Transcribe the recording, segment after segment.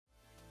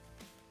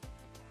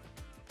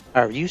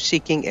Are you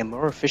seeking a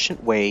more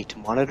efficient way to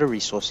monitor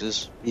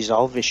resources,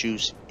 resolve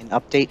issues, and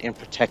update and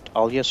protect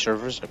all your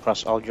servers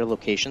across all your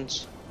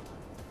locations?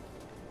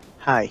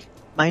 Hi,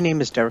 my name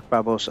is Derek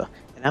Barbosa,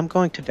 and I'm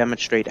going to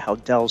demonstrate how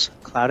Dell's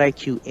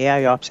CloudIQ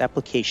AIOps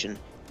application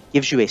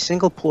gives you a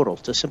single portal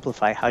to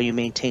simplify how you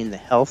maintain the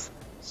health,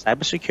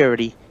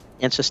 cybersecurity,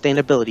 and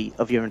sustainability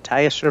of your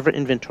entire server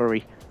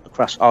inventory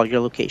across all your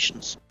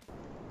locations.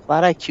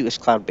 CloudIQ is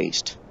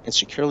cloud-based and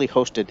securely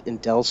hosted in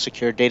Dell's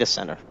secure data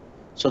center,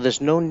 so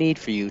there's no need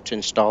for you to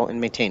install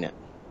and maintain it.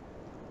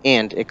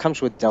 And it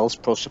comes with Dell's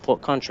Pro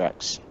Support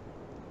contracts.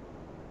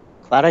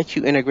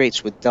 CloudIQ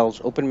integrates with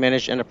Dell's Open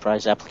Managed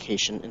Enterprise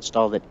application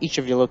installed at each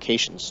of your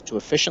locations to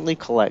efficiently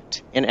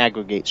collect and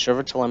aggregate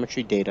server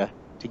telemetry data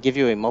to give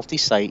you a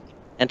multi-site,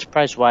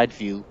 enterprise-wide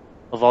view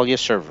of all your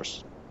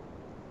servers.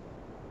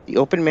 The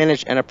Open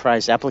Managed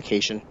Enterprise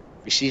application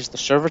receives the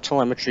server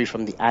telemetry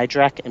from the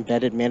iDRAC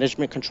embedded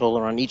management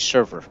controller on each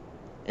server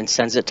and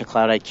sends it to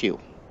CloudIQ.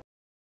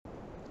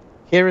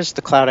 Here is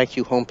the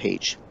CloudIQ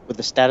homepage with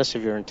the status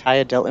of your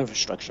entire Dell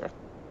infrastructure: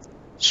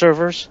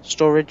 servers,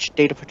 storage,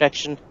 data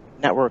protection,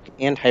 network,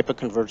 and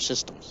hyperconverged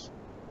systems.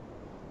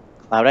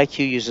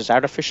 CloudIQ uses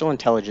artificial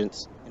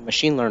intelligence and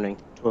machine learning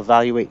to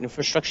evaluate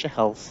infrastructure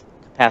health,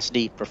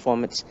 capacity,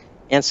 performance,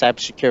 and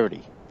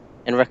cybersecurity,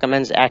 and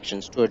recommends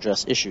actions to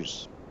address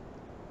issues.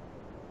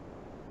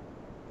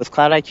 With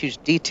CloudIQ's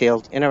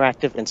detailed,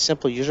 interactive, and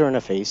simple user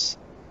interface,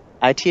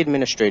 IT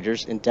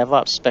administrators and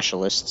DevOps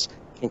specialists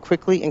can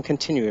quickly and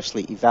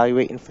continuously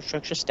evaluate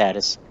infrastructure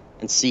status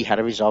and see how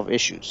to resolve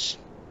issues.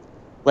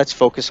 Let's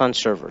focus on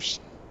servers.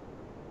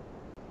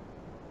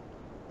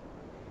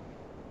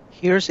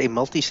 Here's a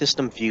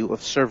multi-system view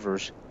of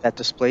servers that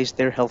displays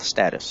their health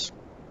status.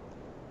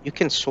 You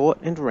can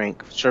sort and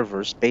rank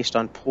servers based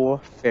on poor,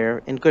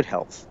 fair, and good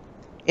health,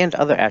 and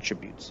other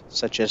attributes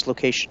such as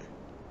location.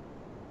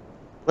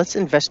 Let's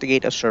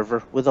investigate a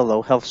server with a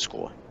low health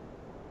score.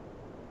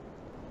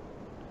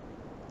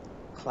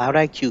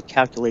 CloudIQ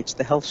calculates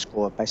the health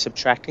score by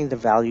subtracting the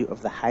value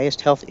of the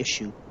highest health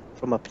issue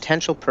from a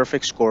potential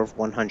perfect score of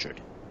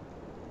 100.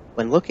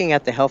 When looking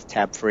at the Health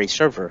tab for a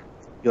server,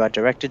 you are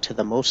directed to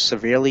the most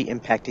severely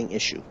impacting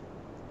issue.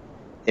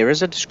 There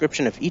is a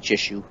description of each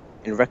issue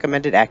and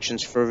recommended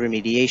actions for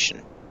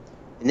remediation.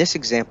 In this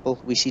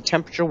example, we see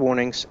temperature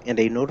warnings and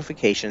a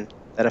notification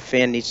that a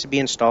fan needs to be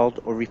installed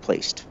or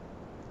replaced.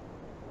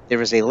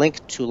 There is a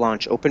link to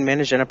launch Open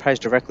Managed Enterprise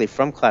directly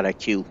from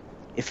CloudIQ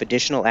if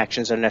additional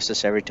actions are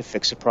necessary to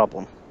fix a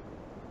problem.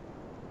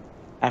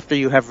 After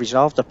you have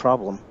resolved a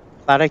problem,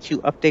 CloudIQ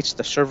updates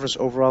the server's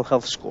overall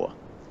health score.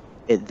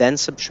 It then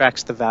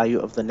subtracts the value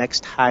of the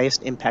next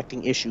highest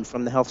impacting issue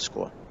from the health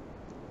score.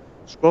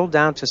 Scroll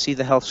down to see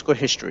the health score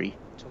history,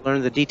 to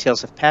learn the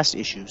details of past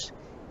issues,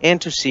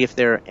 and to see if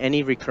there are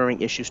any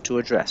recurring issues to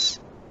address.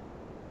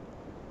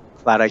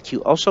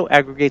 CloudIQ also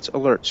aggregates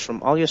alerts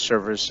from all your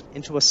servers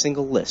into a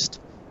single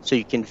list, so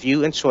you can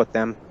view and sort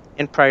them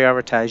and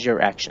prioritize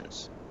your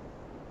actions.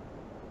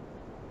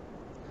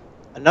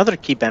 Another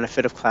key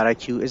benefit of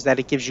CloudIQ is that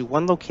it gives you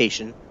one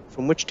location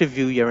from which to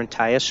view your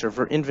entire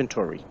server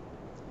inventory.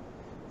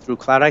 Through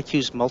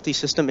CloudIQ's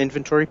multi-system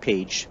inventory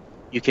page,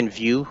 you can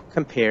view,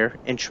 compare,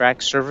 and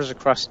track servers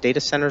across data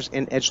centers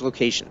and edge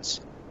locations,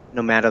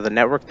 no matter the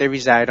network they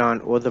reside on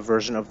or the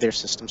version of their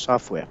system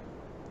software.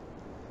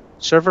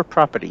 Server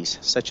properties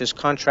such as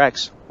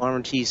contracts,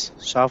 warranties,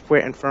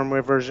 software and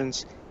firmware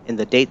versions, and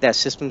the date that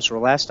systems were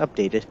last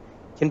updated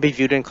can be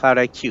viewed in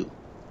CloudIQ,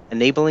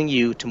 enabling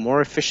you to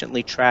more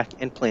efficiently track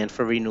and plan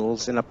for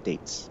renewals and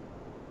updates.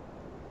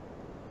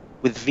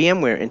 With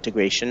VMware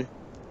integration,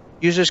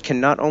 users can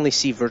not only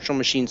see virtual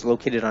machines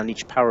located on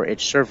each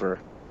PowerEdge server,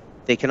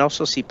 they can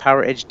also see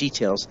PowerEdge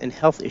details and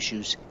health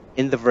issues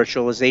in the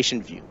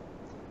virtualization view,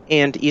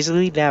 and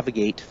easily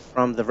navigate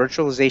from the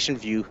virtualization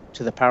view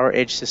to the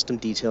PowerEdge system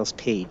details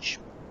page.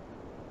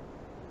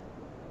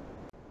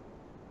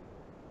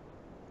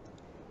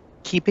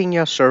 Keeping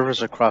your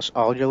servers across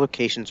all your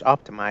locations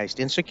optimized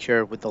and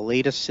secure with the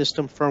latest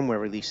system firmware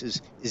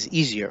releases is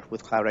easier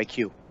with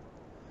CloudIQ.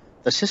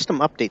 The System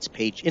Updates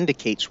page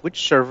indicates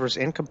which servers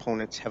and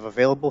components have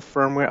available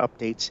firmware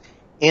updates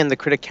and the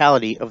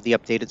criticality of the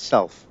update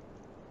itself.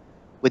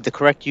 With the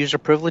correct user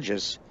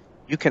privileges,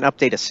 you can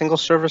update a single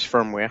server's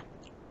firmware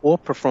or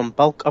perform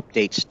bulk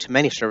updates to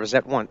many servers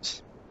at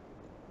once.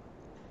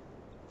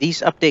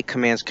 These update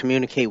commands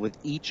communicate with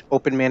each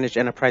Open Managed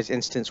Enterprise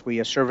instance where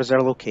your servers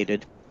are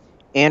located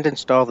and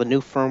install the new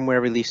firmware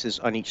releases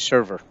on each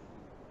server.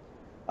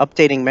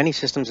 Updating many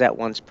systems at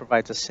once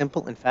provides a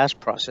simple and fast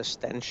process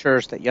that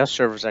ensures that your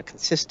servers are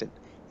consistent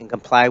and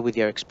comply with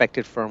your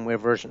expected firmware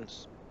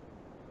versions.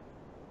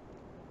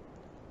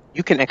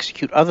 You can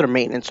execute other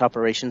maintenance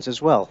operations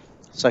as well,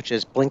 such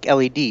as blink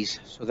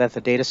LEDs so that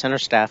the data center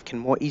staff can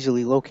more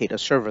easily locate a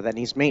server that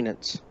needs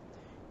maintenance,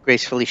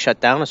 gracefully shut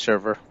down a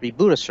server,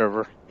 reboot a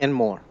server, and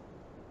more.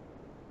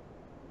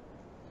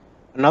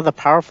 Another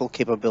powerful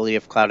capability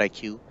of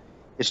CloudIQ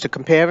is to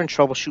compare and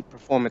troubleshoot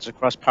performance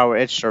across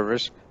PowerEdge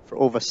servers for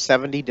over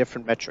 70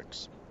 different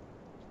metrics.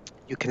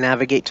 You can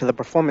navigate to the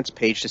Performance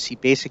page to see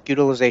basic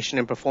utilization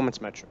and performance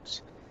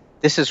metrics.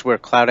 This is where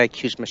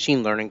CloudIQ's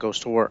machine learning goes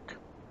to work.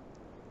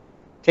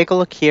 Take a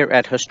look here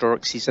at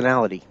historic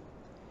seasonality.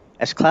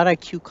 As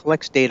CloudIQ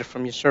collects data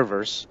from your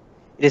servers,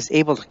 it is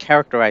able to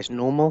characterize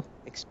normal,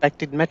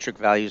 expected metric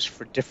values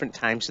for different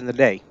times in the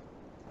day.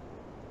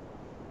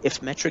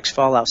 If metrics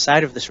fall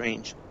outside of this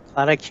range,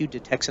 CloudIQ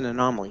detects an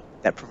anomaly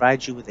that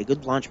provides you with a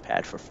good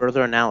launchpad for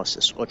further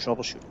analysis or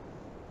troubleshooting.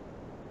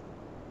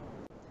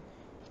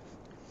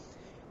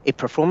 A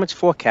performance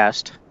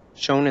forecast,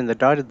 shown in the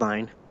dotted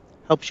line,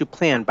 helps you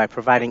plan by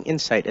providing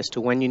insight as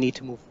to when you need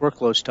to move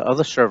workloads to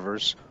other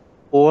servers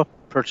or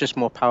purchase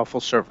more powerful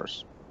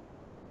servers.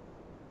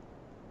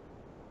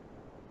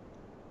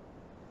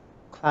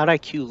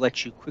 CloudIQ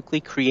lets you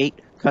quickly create,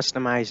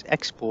 customize,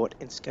 export,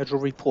 and schedule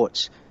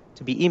reports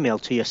to be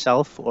emailed to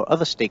yourself or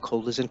other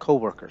stakeholders and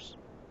coworkers.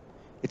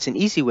 It's an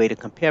easy way to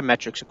compare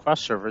metrics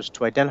across servers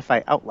to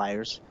identify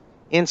outliers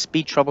and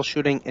speed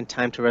troubleshooting and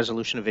time to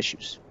resolution of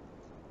issues.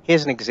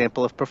 Here's an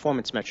example of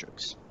performance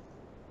metrics.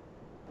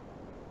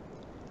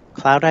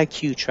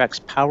 CloudIQ tracks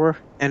power,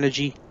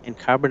 energy, and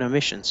carbon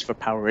emissions for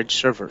PowerEdge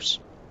servers.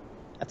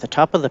 At the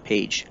top of the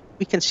page,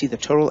 we can see the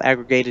total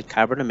aggregated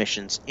carbon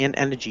emissions and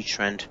energy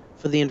trend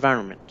for the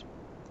environment.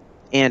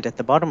 And at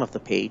the bottom of the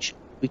page,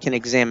 we can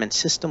examine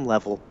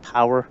system-level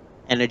power,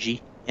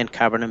 energy, and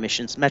carbon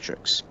emissions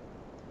metrics.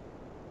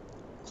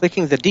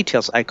 Clicking the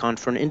Details icon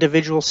for an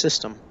individual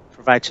system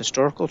provides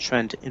historical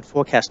trend and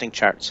forecasting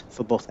charts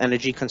for both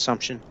energy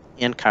consumption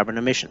and carbon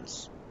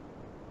emissions.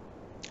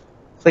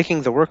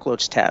 Clicking the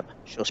Workloads tab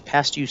shows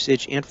past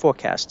usage and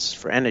forecasts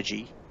for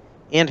energy,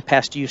 and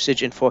past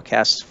usage and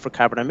forecasts for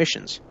carbon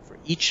emissions for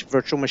each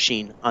virtual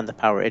machine on the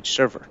PowerEdge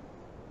server.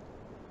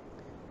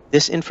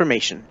 This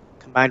information,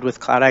 combined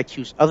with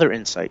CloudIQ's other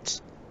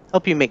insights,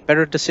 help you make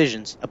better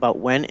decisions about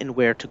when and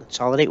where to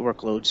consolidate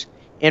workloads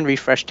and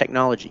refresh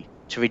technology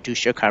to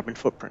reduce your carbon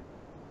footprint.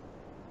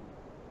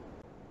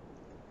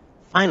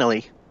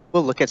 Finally,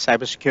 we'll look at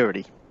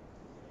cybersecurity.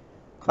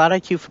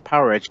 CloudIQ for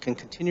PowerEdge can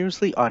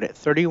continuously audit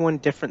 31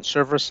 different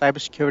server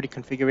cybersecurity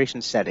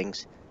configuration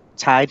settings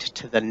tied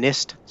to the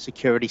NIST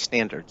security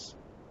standards.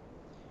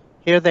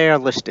 Here they are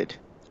listed,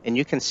 and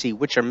you can see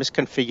which are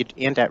misconfigured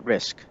and at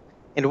risk,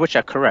 and which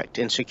are correct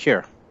and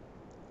secure.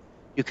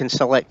 You can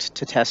select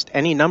to test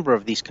any number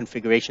of these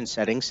configuration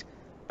settings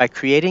by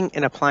creating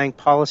and applying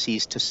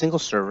policies to single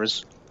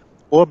servers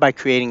or by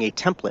creating a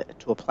template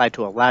to apply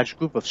to a large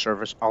group of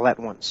servers all at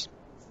once.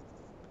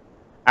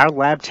 Our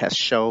lab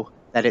tests show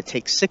that it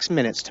takes 6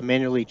 minutes to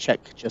manually check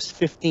just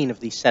 15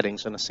 of these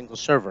settings on a single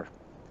server.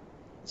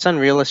 It's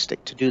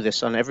unrealistic to do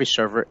this on every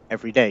server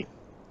every day.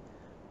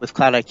 With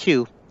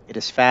CloudIQ, it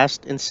is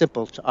fast and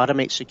simple to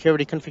automate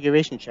security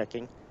configuration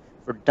checking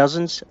for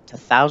dozens to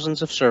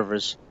thousands of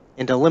servers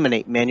and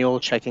eliminate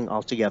manual checking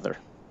altogether.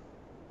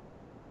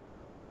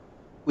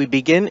 We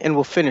begin and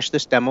will finish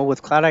this demo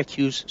with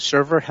CloudIQ's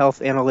Server Health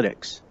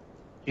Analytics.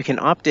 You can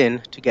opt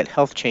in to get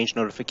health change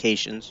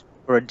notifications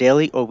or a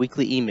daily or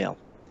weekly email.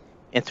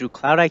 And through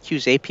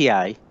CloudIQ's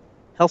API,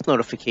 health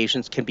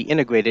notifications can be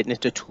integrated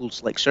into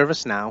tools like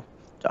ServiceNow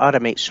to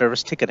automate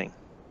service ticketing.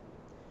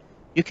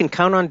 You can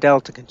count on Dell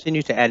to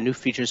continue to add new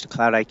features to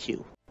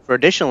CloudIQ. For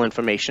additional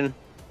information,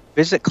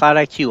 visit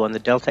CloudIQ on the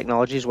Dell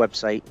Technologies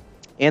website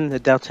and the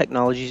Dell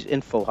Technologies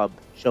Info Hub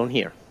shown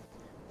here.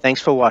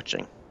 Thanks for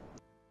watching.